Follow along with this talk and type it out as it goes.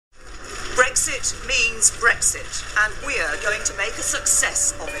Brexit means Brexit, and we're going to make a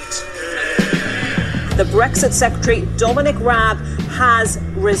success of it. The Brexit Secretary, Dominic Raab, has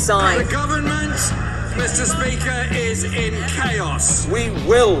resigned. The government, Mr. Speaker, is in chaos. We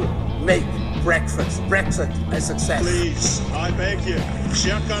will make Brexit a success. Please, I beg you,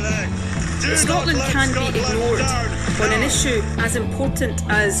 If Scotland can't be ignored on an issue as important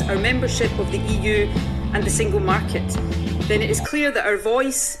as our membership of the EU and the single market, then it is clear that our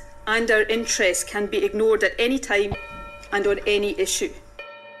voice and our interests can be ignored at any time and on any issue.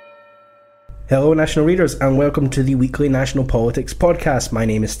 Hello National Readers and welcome to the weekly National Politics podcast. My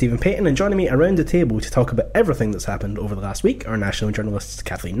name is Stephen Payton and joining me around the table to talk about everything that's happened over the last week are national journalists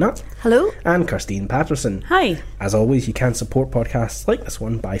Kathleen Nutt. Hello. And Kirstine Patterson. Hi. As always, you can support podcasts like this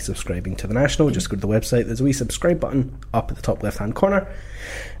one by subscribing to The National. Just go to the website, there's a wee subscribe button up at the top left hand corner.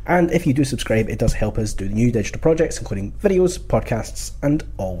 And if you do subscribe, it does help us do new digital projects, including videos, podcasts, and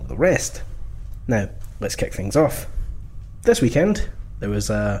all the rest. Now, let's kick things off. This weekend, there was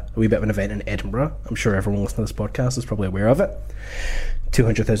a wee bit of an event in Edinburgh. I'm sure everyone listening to this podcast is probably aware of it.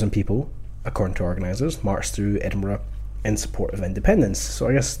 200,000 people, according to organisers, marched through Edinburgh in support of independence. So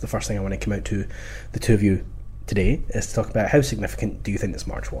I guess the first thing I want to come out to the two of you today is to talk about how significant do you think this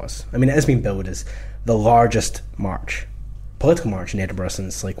march was? I mean, it has been billed as the largest political march in Edinburgh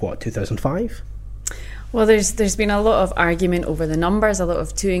since, 2005? Well, there's been a lot of argument over the numbers, a lot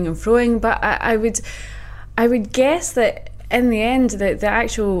of toing and froing, but I would guess that in the end, the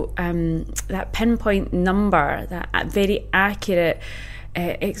actual that pinpoint number, that very accurate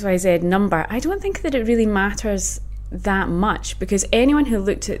XYZ number, I don't think that it really matters that much, because anyone who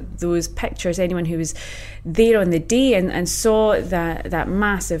looked at those pictures, anyone who was there on the day and saw that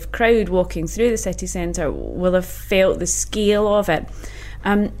massive crowd walking through the city centre will have felt the scale of it.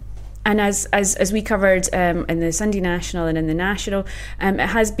 And as we covered in the Sunday National and in the National, it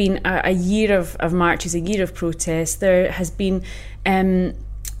has been a year of marches, a year of protests. There has been a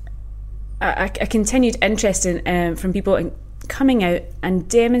continued interest from people coming out and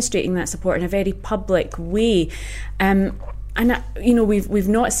demonstrating that support in a very public way. We've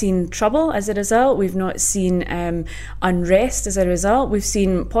not seen trouble as a result. We've not seen unrest as a result. We've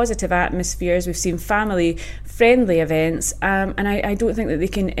seen positive atmospheres. We've seen family-friendly events, and I don't think that they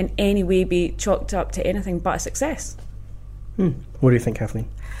can in any way be chalked up to anything but a success. What do you think, Kathleen?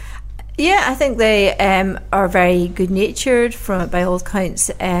 Yeah, I think they are very good-natured by all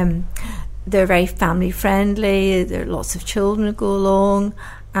accounts. They're very family-friendly. There are lots of children who go along,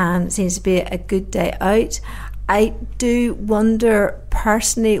 and it seems to be a good day out. I do wonder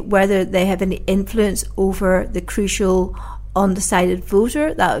personally whether they have any influence over the crucial undecided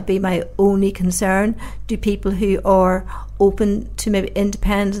voter. That would be my only concern. Do people who are open to maybe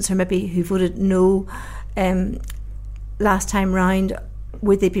independence or maybe who voted no last time round,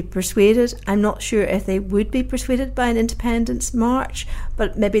 would they be persuaded? I'm not sure if they would be persuaded by an independence march,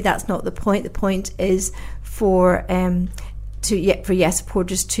 but maybe that's not the point. The point is for Yes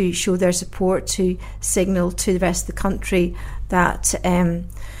supporters to show their support, to signal to the rest of the country that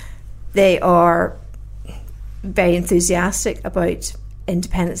they are very enthusiastic about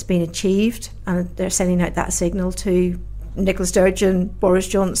independence being achieved, and they're sending out that signal to Nicola Sturgeon, Boris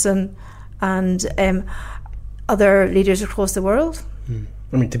Johnson and other leaders across the world.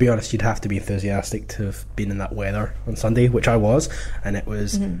 I mean, to be honest, you'd have to be enthusiastic to have been in that weather on Sunday, which I was, and it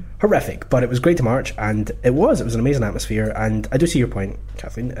was horrific, but it was great to march, and it was an amazing atmosphere. And I do see your point,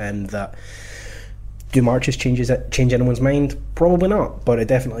 Kathleen, that do marches change anyone's mind? Probably not, but it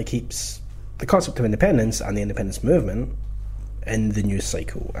definitely keeps the concept of independence and the independence movement in the news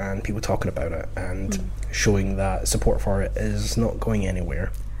cycle, and people talking about it and showing that support for it is not going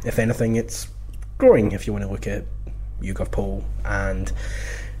anywhere. If anything, it's growing, if you want to look at YouGov poll and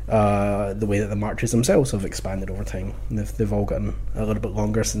the way that the marches themselves have expanded over time. They've all gotten a little bit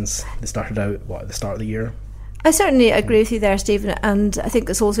longer since they started out at the start of the year. I certainly agree with you there, Stephen, and I think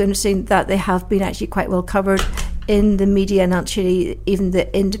it's also interesting that they have been actually quite well covered in the media, and actually even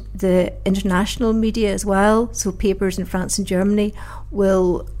the international media as well. So papers in France and Germany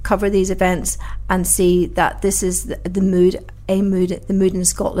will cover these events and see that this is the mood in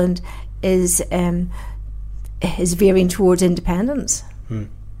Scotland is veering towards independence.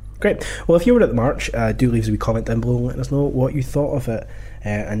 Great. Well, if you were at the march, do leave us a wee comment down below and let us know what you thought of it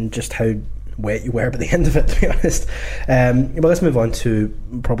and just how wet you were by the end of it, to be honest. But let's move on to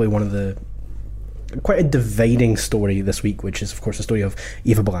probably one of the quite a dividing story this week, which is of course the story of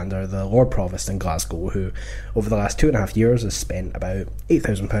Eva Blander, the Lord Provost in Glasgow, who over the last 2.5 years has spent about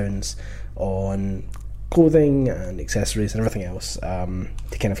 £8,000 on clothing and accessories and everything else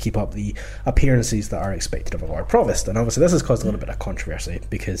to kind of keep up the appearances that are expected of a Lord Provost. And obviously this has caused a little bit of controversy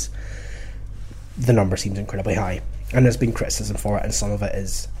because the number seems incredibly high. And there's been criticism for it, and some of it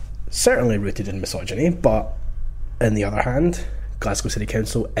is certainly rooted in misogyny, but on the other hand, Glasgow City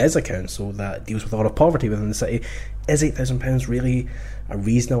Council is a council that deals with a lot of poverty within the city. Is £8,000 really a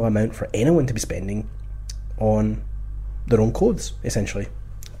reasonable amount for anyone to be spending on their own clothes, essentially?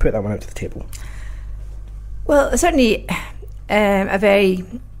 Put that one out to the table. Well, certainly a very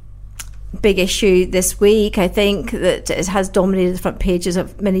big issue this week. I think that it has dominated the front pages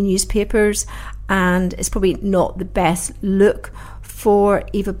of many newspapers, and it's probably not the best look for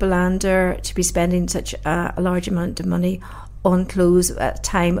Eva Bolander to be spending such a large amount of money on clothes at a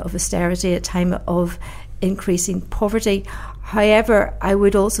time of austerity, at a time of increasing poverty. However, I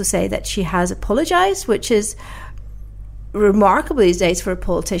would also say that she has apologised, which is remarkable these days for a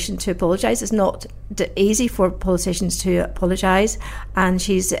politician to apologise. It's not easy for politicians to apologise, and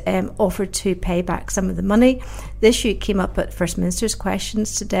she's offered to pay back some of the money. This issue came up at First Minister's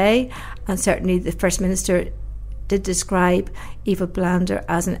questions today, and certainly the First Minister did describe Eva Bolander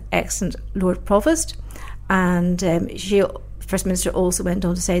as an excellent Lord Provost, and First Minister also went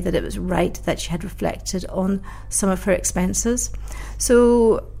on to say that it was right that she had reflected on some of her expenses.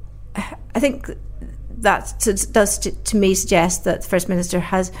 So I think that does to me suggest that the First Minister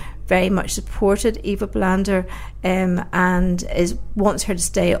has very much supported Eva Bolander and wants her to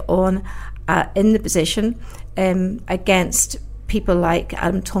stay on in the position against people like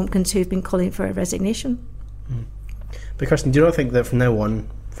Adam Tompkins, who've been calling for a resignation. But Kirsten, do you not think that from now on,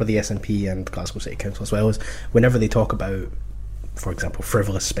 for the SNP and Glasgow City Council as well, as whenever they talk about, for example,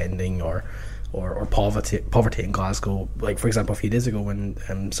 frivolous spending or poverty in Glasgow, like for example a few days ago when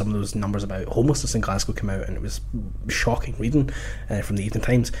some of those numbers about homelessness in Glasgow came out, and it was shocking reading from the Evening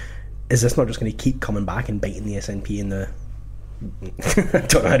Times, is this not just going to keep coming back and biting the SNP in the I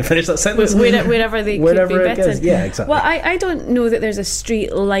don't know how to finish that sentence. Wherever they could be bitten. Yeah, exactly. Well, I don't know that there's a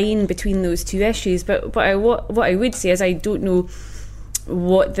straight line between those two issues, but what I would say is I don't know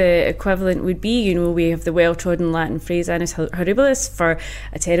what the equivalent would be. You know, we have the well-trodden Latin phrase annus horribilis for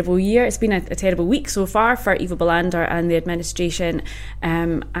a terrible year. It's been a terrible week so far for Eva Bolander and the administration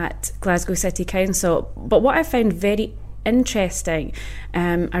at Glasgow City Council. But what I found very interesting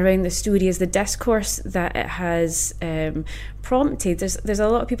around the story is the discourse that it has prompted. There's a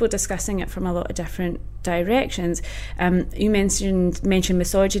lot of people discussing it from a lot of different directions. You mentioned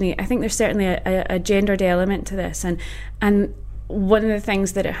misogyny. I think there's certainly a gendered element to this, and one of the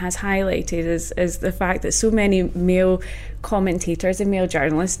things that it has highlighted is the fact that so many male commentators and male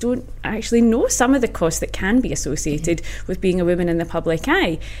journalists don't actually know some of the costs that can be associated with being a woman in the public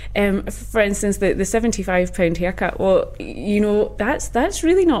eye. For instance, the £75 haircut, well, you know, that's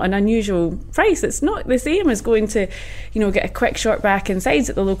really not an unusual price. It's not the same as going to, you know, get a quick short back and sides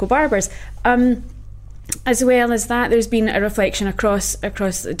at the local barbers. As well as that, there's been a reflection across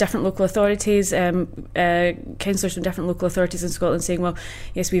different local authorities, councillors from different local authorities in Scotland saying, well,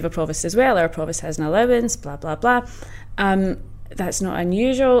 yes, we have a provost as well, our provost has an allowance, blah, blah, blah. That's not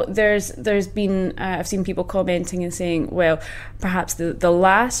unusual. There's been, I've seen people commenting and saying, well, perhaps the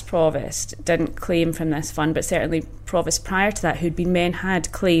last provost didn't claim from this fund, but certainly provosts prior to that who'd been men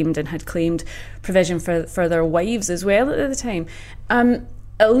had claimed provision for their wives as well at the time.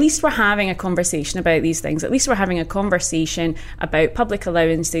 At least we're having a conversation about these things. At least we're having a conversation about public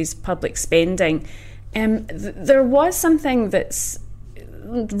allowances, public spending. There was something that's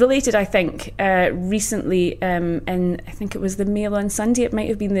related, I think, recently in, I think it was the Mail on Sunday, it might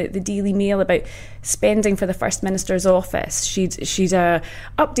have been the Daily Mail, about spending for the First Minister's office. She'd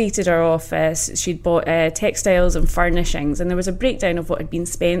updated her office, she'd bought textiles and furnishings, and there was a breakdown of what had been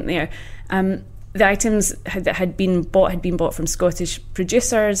spent there. The items that had been bought from Scottish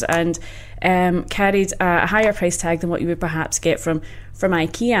producers and carried a higher price tag than what you would perhaps get from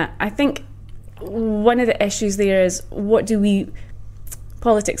IKEA. I think one of the issues there is,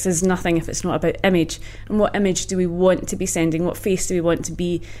 politics is nothing if it's not about image, and what image do we want to be sending, what face do we want to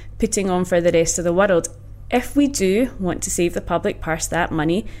be putting on for the rest of the world. If we do want to save the public purse that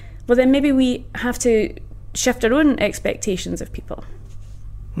money, well then maybe we have to shift our own expectations of people.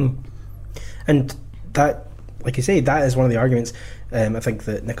 And that, like you say, that is one of the arguments I think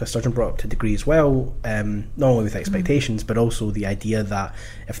that Nicola Sturgeon brought up to a degree as well, not only with expectations, but also the idea that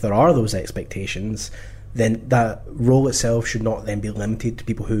if there are those expectations, then that role itself should not then be limited to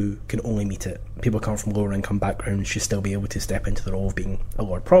people who can only meet it. People who come from lower income backgrounds should still be able to step into the role of being a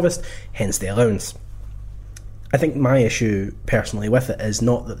Lord Provost, hence the allowance. I think my issue personally with it is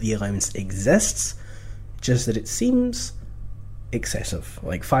not that the allowance exists, just that it seems excessive.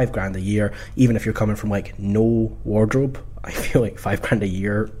 Like $5,000 a year, even if you're coming from like no wardrobe, I feel like $5,000 a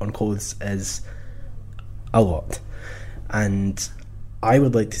year on clothes is a lot. And I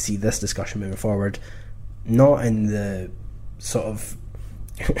would like to see this discussion moving forward, not in the sort of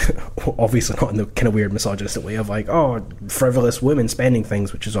obviously not in the kind of weird misogynistic way of like, oh, frivolous women spending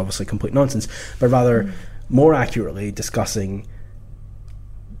things, which is obviously complete nonsense, but rather more accurately discussing,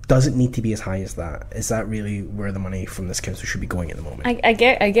 does it need to be as high as that? Is that really where the money from this council should be going at the moment? I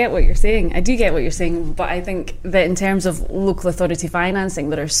get what you're saying. I do get what you're saying, but I think that in terms of local authority financing,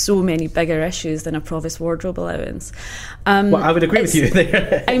 there are so many bigger issues than a provost wardrobe allowance. Well, I would agree with you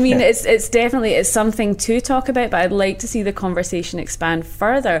there. I mean, it's definitely something to talk about, but I'd like to see the conversation expand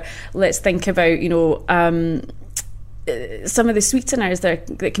further. Let's think about, some of the sweeteners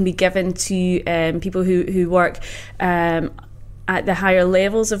that can be given to people who work at the higher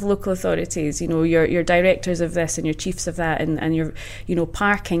levels of local authorities, your directors of this and your chiefs of that, and your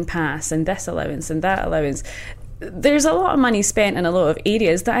parking pass and this allowance and that allowance. There's a lot of money spent in a lot of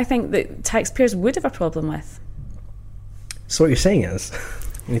areas that I think that taxpayers would have a problem with. So what you're saying is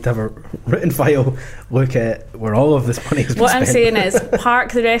we need to have a written file look at where all of this money has been What spent. I'm saying is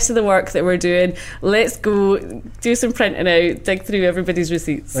park the rest of the work that we're doing. Let's go do some printing out, dig through everybody's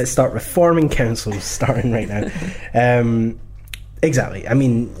receipts. Let's start reforming councils starting right now. Exactly. I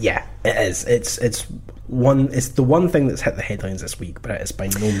mean, yeah, it is. It's the one thing that's hit the headlines this week, but it's by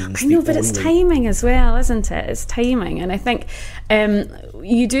no means. I know, but it's timing as well, isn't it? It's timing, and I think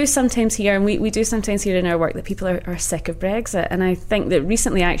you do sometimes hear, and we do sometimes hear in our work that people are sick of Brexit, and I think that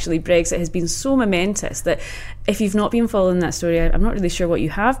recently, actually, Brexit has been so momentous that if you've not been following that story, I'm not really sure what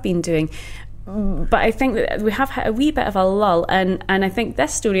you have been doing. But I think that we have hit a wee bit of a lull, and I think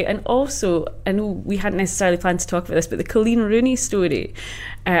this story, and also, I know we hadn't necessarily planned to talk about this, but the Colleen Rooney story,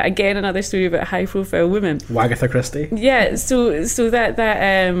 again, another story about a high-profile woman. Agatha Christie. Yeah, so that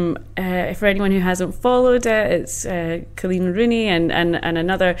for anyone who hasn't followed it, it's Colleen Rooney and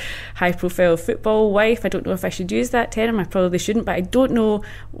another high-profile football wife. I don't know if I should use that term, I probably shouldn't, but I don't know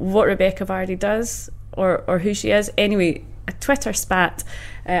what Rebecca Vardy does or who she is. Anyway, a Twitter spat,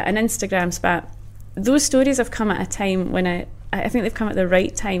 an Instagram spat. Those stories have come at a time when I think they've come at the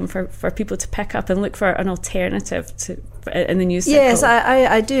right time for people to pick up and look for an alternative in the news cycle. Yes,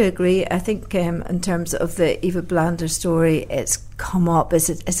 I do agree. I think in terms of the Eva Blander story, it's come up as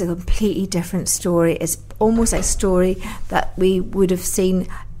a completely different story. It's almost a story that we would have seen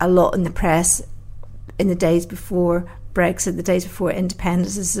a lot in the press in the days before Brexit, the days before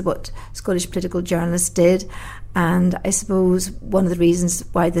independence. This is what Scottish political journalists did. And I suppose one of the reasons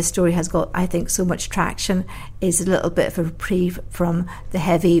why this story has got, I think, so much traction is a little bit of a reprieve from the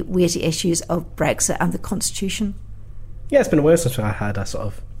heavy, weighty issues of Brexit and the Constitution. Yeah, it's been a while since I had a sort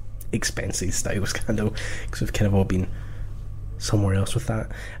of expensive style scandal, because we've kind of all been somewhere else with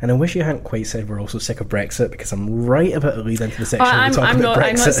that. And I wish you hadn't quite said we're also sick of Brexit, because I'm right about to lead into the section where we talk about Brexit.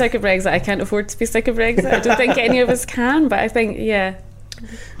 I'm not sick of Brexit. I can't afford to be sick of Brexit. I don't think any of us can, but I think, yeah.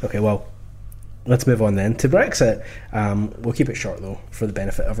 Okay, well, let's move on then to Brexit. We'll keep it short though, for the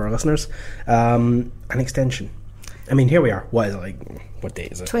benefit of our listeners. An extension. I mean, here we are. What is it like? What day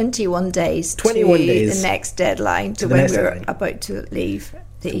is it? 21 days. 21 to days. The next deadline to when we're about to leave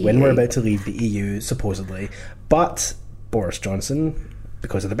the EU. When we're about to leave the EU, supposedly. But Boris Johnson,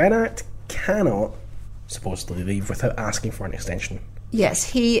 because of the Ben Act, cannot supposedly leave without asking for an extension. Yes,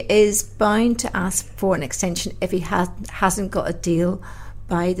 he is bound to ask for an extension if he hasn't got a deal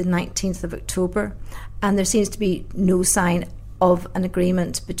by the 19th of October, and there seems to be no sign of an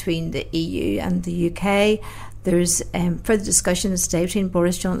agreement between the EU and the UK. There's further discussions today between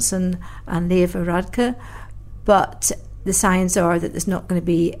Boris Johnson and Leif Varadkar, but the signs are that there's not going to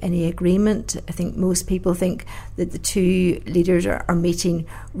be any agreement. I think most people think that the two leaders are meeting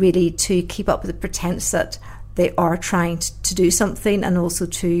really to keep up with the pretense that they are trying to do something, and also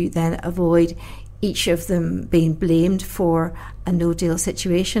to then avoid each of them being blamed for a no-deal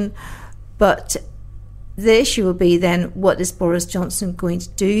situation. But the issue will be then, what is Boris Johnson going to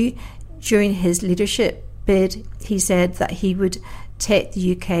do? During his leadership bid, he said that he would take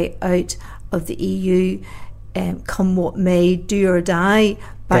the UK out of the EU, come what may, do or die,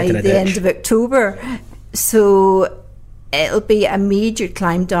 by the end of October. So it'll be a major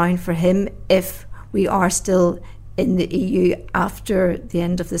climb down for him if we are still in the EU after the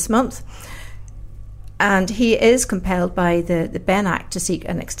end of this month. And he is compelled by the Ben Act to seek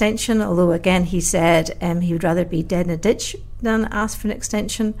an extension, although again he said he would rather be dead in a ditch than ask for an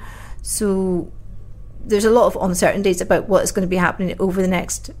extension. So there's a lot of uncertainties about what is going to be happening over the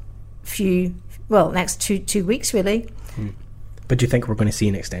next next two weeks really. But do you think we're going to see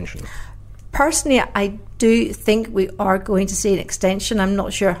an extension? Personally, I do think we are going to see an extension. I'm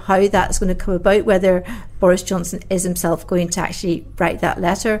not sure how that's going to come about, whether Boris Johnson is himself going to actually write that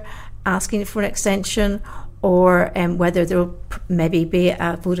letter asking for an extension, or whether there will maybe be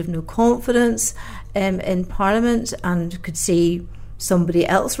a vote of no confidence in Parliament, and could see somebody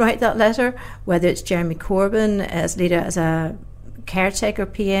else write that letter, whether it's Jeremy Corbyn as leader, as a caretaker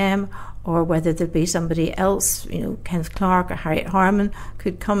PM, or whether there'd be somebody else, Kenneth Clarke or Harriet Harman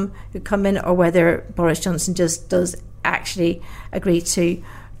could come in, or whether Boris Johnson just does actually agree to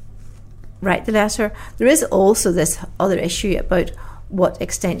write the letter. There is also this other issue about what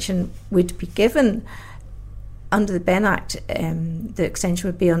extension would be given. Under the Benn Act, the extension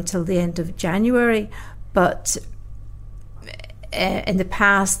would be until the end of January, but in the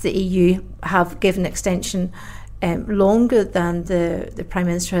past the EU have given extension longer than the Prime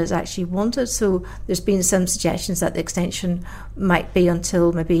Minister has actually wanted. So there's been some suggestions that the extension might be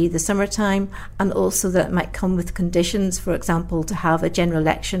until maybe the summertime, and also that it might come with conditions, for example, to have a general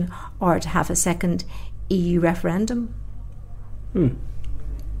election or to have a second EU referendum. Will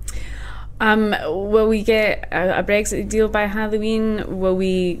we get a Brexit deal by Halloween? Will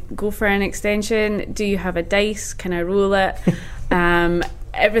we go for an extension? Do you have a dice? Can I roll it?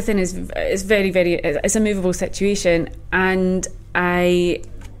 Everything is very, very. It's a movable situation, and I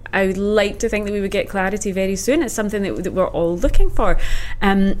would like to think that we would get clarity very soon. It's something that we're all looking for,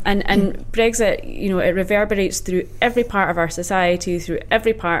 and Brexit, it reverberates through every part of our society, through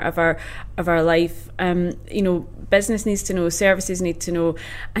every part of our life. Business needs to know, services need to know,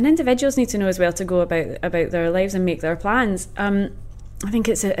 and individuals need to know as well to go about their lives and make their plans. I think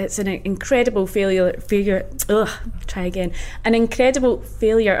it's an incredible failure. An incredible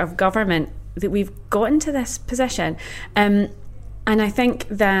failure of government that we've gotten to this position, and I think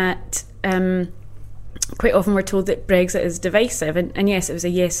that quite often we're told that Brexit is divisive, and yes, it was a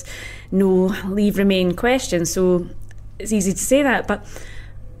yes, no, leave, remain question, so it's easy to say that, but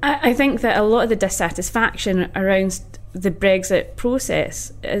I think that a lot of the dissatisfaction around the Brexit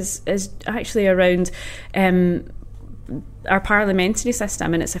process is actually around our parliamentary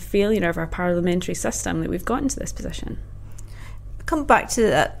system, and it's a failure of our parliamentary system that we've gotten to this position. Come back to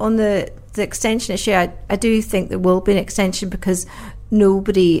that on the extension issue. I do think there will be an extension because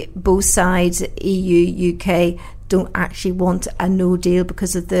both sides, EU, UK, don't actually want a no deal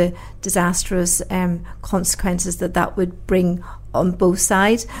because of the disastrous consequences that would bring on both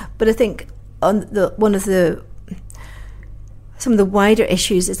sides. But I think on some of the wider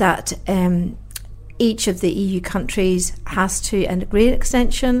issues is that each of the EU countries has to agree an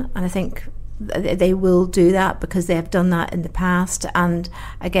extension, and I think they will do that because they have done that in the past, and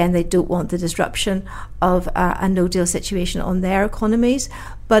again they don't want the disruption of a no-deal situation on their economies.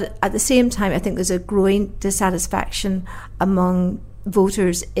 But at the same time, I think there's a growing dissatisfaction among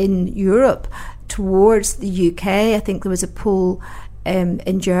voters in Europe towards the UK. I think there was a poll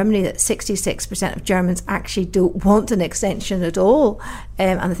in Germany that 66% of Germans actually don't want an extension at all,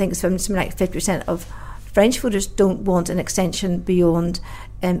 and I think it's something like 50% of French voters don't want an extension beyond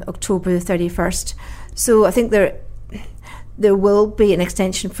October the 31st. So I think there will be an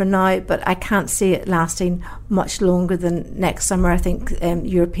extension for now, but I can't see it lasting much longer than next summer. I think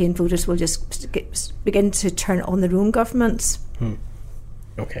European voters will just begin to turn on their own governments.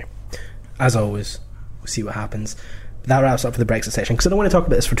 Okay. As always, we'll see what happens. That wraps up for the Brexit section, because I don't want to talk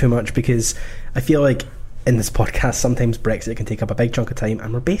about this for too much, because I feel like in this podcast sometimes Brexit can take up a big chunk of time,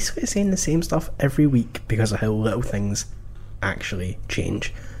 and we're basically saying the same stuff every week because of how little things actually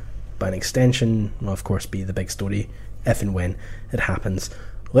change. But an extension will of course be the big story if and when it happens.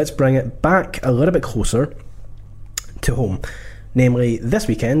 Let's bring it back a little bit closer to home. Namely, this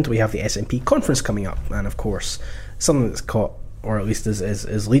weekend we have the SNP conference coming up, and of course something that's caught, or at least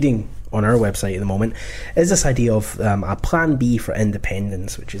is leading on our website at the moment, is this idea of a plan B for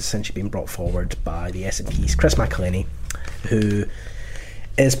independence, which is essentially being brought forward by the SNP's Chris McElhinney, who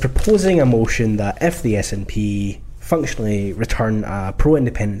is proposing a motion that if the SNP functionally return a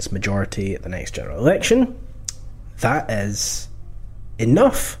pro-independence majority at the next general election, that is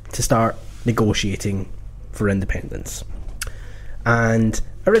enough to start negotiating for independence. And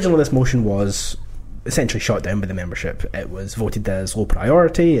originally this motion was essentially shot down by the membership. It was voted as low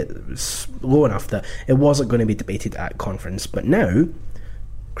priority. It was low enough that it wasn't going to be debated at conference. But now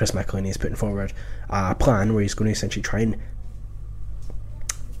Chris McElhinney is putting forward a plan where he's going to essentially try and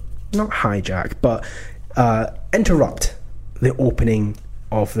not hijack, but interrupt the opening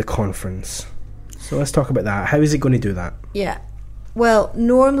of the conference. So let's talk about that. How is he going to do that? Yeah, well,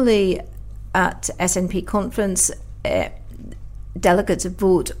 normally at SNP conference, delegates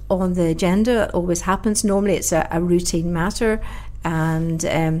vote on the agenda. It always happens. Normally it's a routine matter, and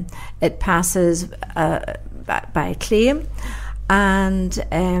it passes by acclaim.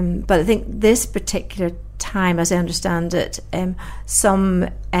 And but I think this particular time, as I understand it, some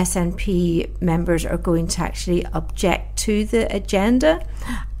SNP members are going to actually object to the agenda,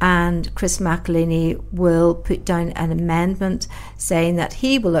 and Chris McElhaney will put down an amendment saying that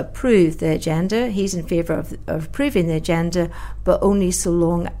he will approve the agenda. He's in favour of approving the agenda, but only so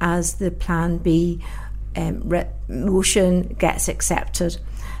long as the Plan B motion gets accepted.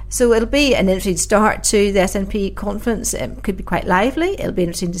 So it'll be an interesting start to the SNP conference. It could be quite lively. It'll be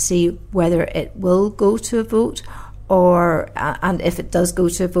interesting to see whether it will go to a vote, and if it does go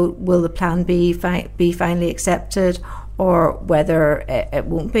to a vote, will the Plan B be finally accepted, or whether it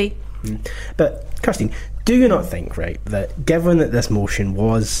won't be. But Kirstine, do you not think, right, that given that this motion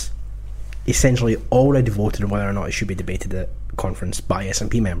was essentially already voted on whether or not it should be debated at conference by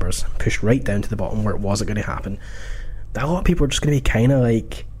SNP members, pushed right down to the bottom where it wasn't going to happen, that a lot of people are just going to be kind of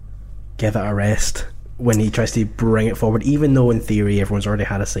like, give it a rest when he tries to bring it forward, even though in theory everyone's already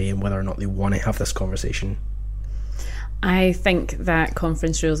had a say in whether or not they want to have this conversation? I think that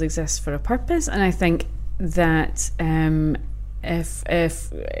conference rules exist for a purpose, and I think that if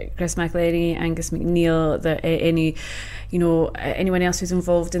Chris McElhaney, Angus McNeil, anyone else who's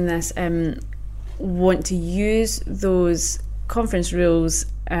involved in this want to use those conference rules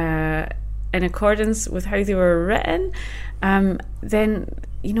in accordance with how they were written, then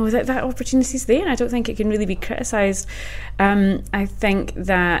that opportunity is there, and I don't think it can really be criticised. I think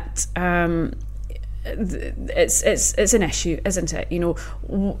that it's an issue, isn't it?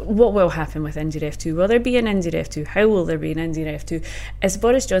 What will happen with NDRF2? Will there be an NDRF2? How will there be an NDRF2? Is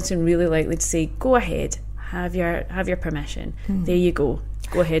Boris Johnson really likely to say, go ahead, have your permission, there you go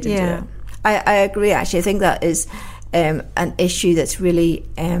ahead and do it? I agree, actually. I think that is an issue that's really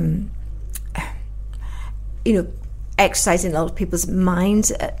exercising a lot of people's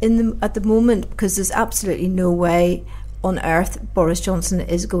minds at the moment, because there's absolutely no way on earth Boris Johnson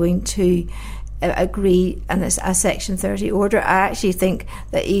is going to agree on a Section 30 order. I actually think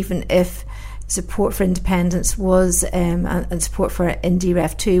that even if support for independence was and support for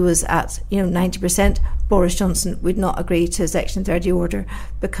NDRF2 was at 90%, Boris Johnson would not agree to a Section 30 order,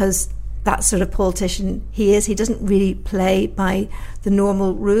 because that sort of politician he is. He doesn't really play by the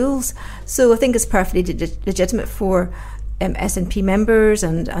normal rules. So I think it's perfectly legitimate for SNP members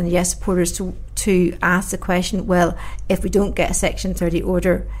and Yes supporters to ask the question, well, if we don't get a Section 30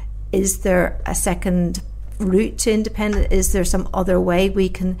 order, is there a second route to independence? Is there some other way we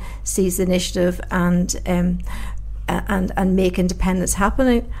can seize the initiative and make independence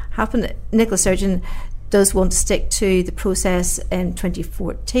happen? Nicola Sturgeon does want to stick to the process in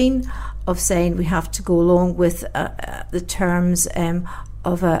 2014 of saying we have to go along with the terms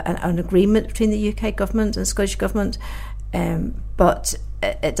of an agreement between the UK government and Scottish government, but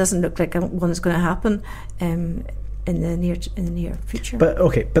it doesn't look like one is going to happen in the near future. But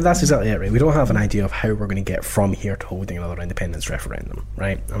that's exactly it, right? We don't have an idea of how we're going to get from here to holding another independence referendum,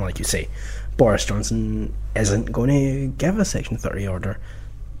 right? And like you say, Boris Johnson isn't going to give a Section 30 order,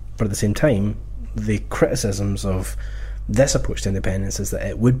 but at the same time, the criticisms of this approach to independence is that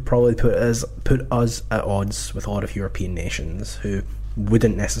it would probably put us at odds with a lot of European nations who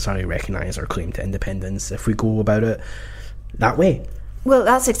wouldn't necessarily recognise our claim to independence if we go about it that way. Well,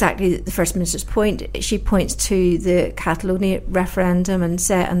 that's exactly the First Minister's point. She points to the Catalonia referendum and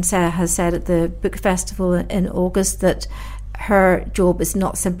has said at the Book Festival in August that her job is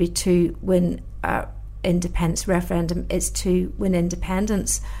not simply to win an independence referendum, it's to win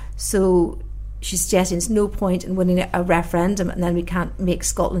independence. So she's suggesting there's no point in winning a referendum and then we can't make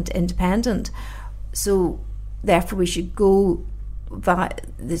Scotland independent. So therefore we should go via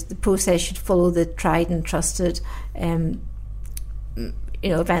the process should follow the tried and trusted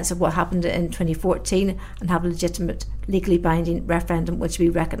events of what happened in 2014 and have a legitimate, legally binding referendum which will be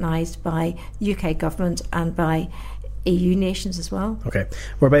recognised by UK government and by EU nations as well. Okay,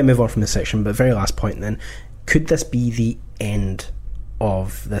 we're about to move on from this section, but very last point then. Could this be the end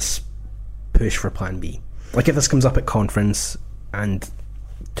of this push for Plan B? Like, if this comes up at conference, and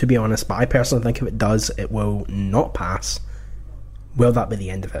to be honest, but I personally think if it does, it will not pass, will that be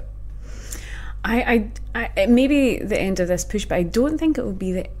the end of it? It may be the end of this push, but I don't think it will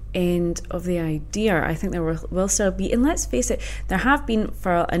be the end of the idea. I think there will still be, and let's face it, there have been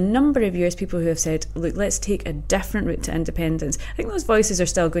for a number of years people who have said, look, let's take a different route to independence. I think those voices are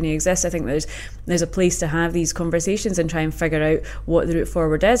still going to exist. I think there's a place to have these conversations and try and figure out what the route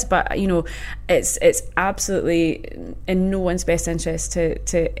forward is, but it's absolutely in no one's best interest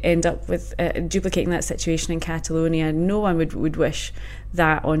to end up with duplicating that situation in Catalonia. No one would wish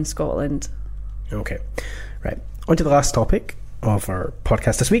that on Scotland. Okay, right. On to the last topic of our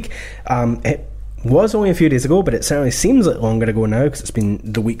podcast this week. It was only a few days ago, but it certainly seems like longer ago now because it's been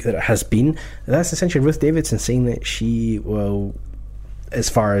the week that it has been. That's essentially Ruth Davidson saying that she will, as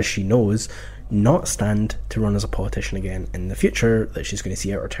far as she knows, not stand to run as a politician again in the future, that she's going to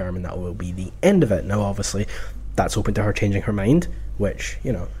see out her term and that will be the end of it. Now, obviously, that's open to her changing her mind, which,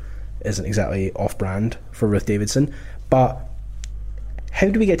 you know, isn't exactly off-brand for Ruth Davidson. But how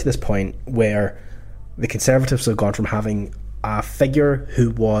do we get to this point where the Conservatives have gone from having a figure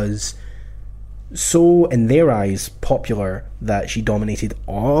who was so, in their eyes, popular that she dominated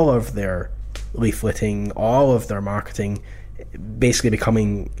all of their leafleting, all of their marketing, basically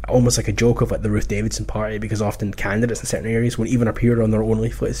becoming almost like a joke of like the Ruth Davidson party, because often candidates in certain areas won't even appear on their own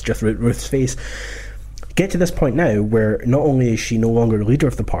leaflets, just Ruth's face. Get to this point now where not only is she no longer leader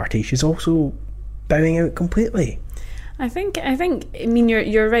of the party, she's also bowing out completely. I mean,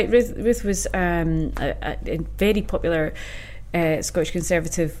 you're right. Ruth was a very popular Scottish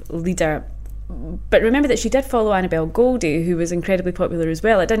Conservative leader. But remember that she did follow Annabel Goldie, who was incredibly popular as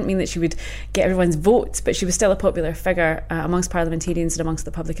well. It didn't mean that she would get everyone's votes, but she was still a popular figure amongst parliamentarians and amongst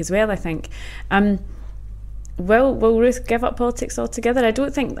the public as well, I think. Will Ruth give up politics altogether? I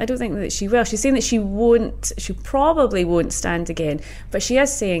don't think that she will. She's saying that she probably won't stand again, but she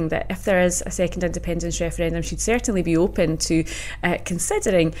is saying that if there is a second independence referendum, she'd certainly be open to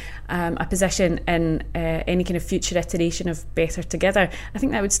considering a position in any kind of future iteration of Better Together. I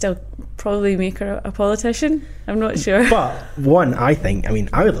think that would still probably make her a politician. I'm not sure. But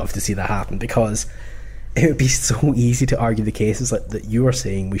I would love to see that happen, because it would be so easy to argue the cases like that you are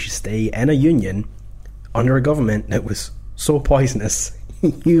saying we should stay in a union under a government that was so poisonous.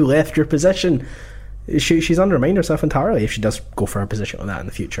 You left your position. She's undermined herself entirely if she does go for a position like that in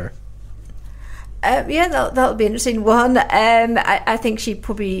the future. That'll be an interesting one. I think she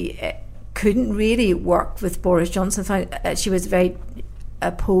probably couldn't really work with Boris Johnson. She was very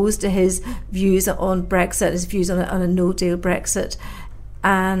opposed to his views on Brexit, his views on a no-deal Brexit.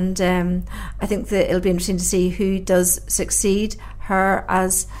 And I think that it'll be interesting to see who does succeed her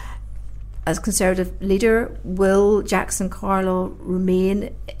as Conservative leader. Will Jackson Carlow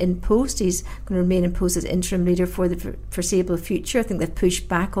remain in post? He's going to remain in post as interim leader for the foreseeable future. I think they've pushed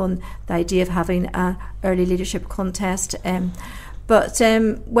back on the idea of having an early leadership contest. But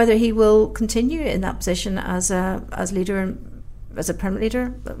whether he will continue in that position as leader and as a permanent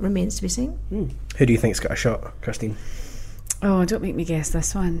leader remains to be seen. Who do you think's got a shot, Christine? Oh, don't make me guess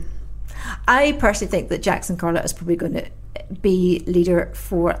this one. I personally think that Jackson Carlow is probably going to be leader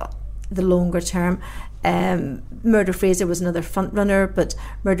for the longer term. Murdo Fraser was another front runner, but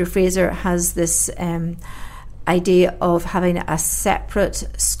Murdo Fraser has this idea of having a separate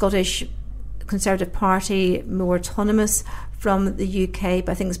Scottish Conservative Party, more autonomous from the UK,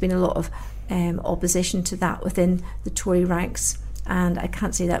 but I think there's been a lot of opposition to that within the Tory ranks, and I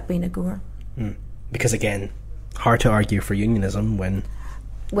can't see that being a goer. Because again, hard to argue for unionism when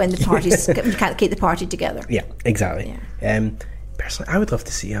the parties you can't keep the party together. Yeah, exactly. Yeah. Personally, I would love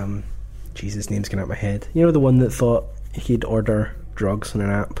to see Jesus, name's going out my head. You know, the one that thought he'd order drugs on an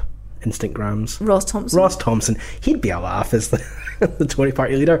app, Instant Grams? Ross Thompson. He'd be a laugh as the Tory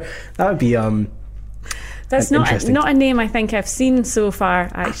party leader. That would be that's not a name I think I've seen so far,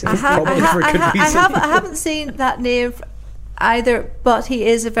 actually. I haven't seen that name either, but he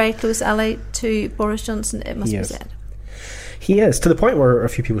is a very close ally to Boris Johnson, it must be said. He is, to the point where a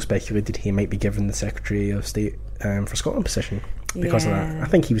few people speculated he might be given the Secretary of State for Scotland position because of that. I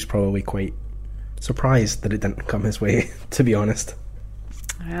think he was probably quite surprised that it didn't come his way, to be honest.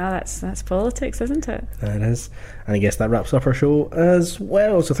 Well, that's politics, isn't it? It is. And I guess that wraps up our show as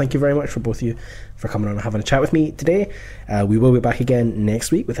well. So thank you very much for both of you for coming on and having a chat with me today. We will be back again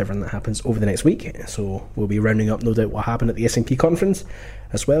next week with everything that happens over the next week. So we'll be rounding up, no doubt, what happened at the SNP conference,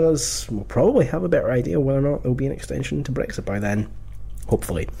 as well as we'll probably have a better idea whether or not there will be an extension to Brexit by then,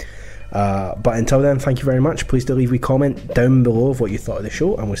 hopefully. But until then, thank you very much. Please do leave a comment down below of what you thought of the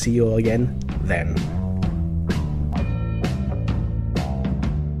show, and we'll see you all again then.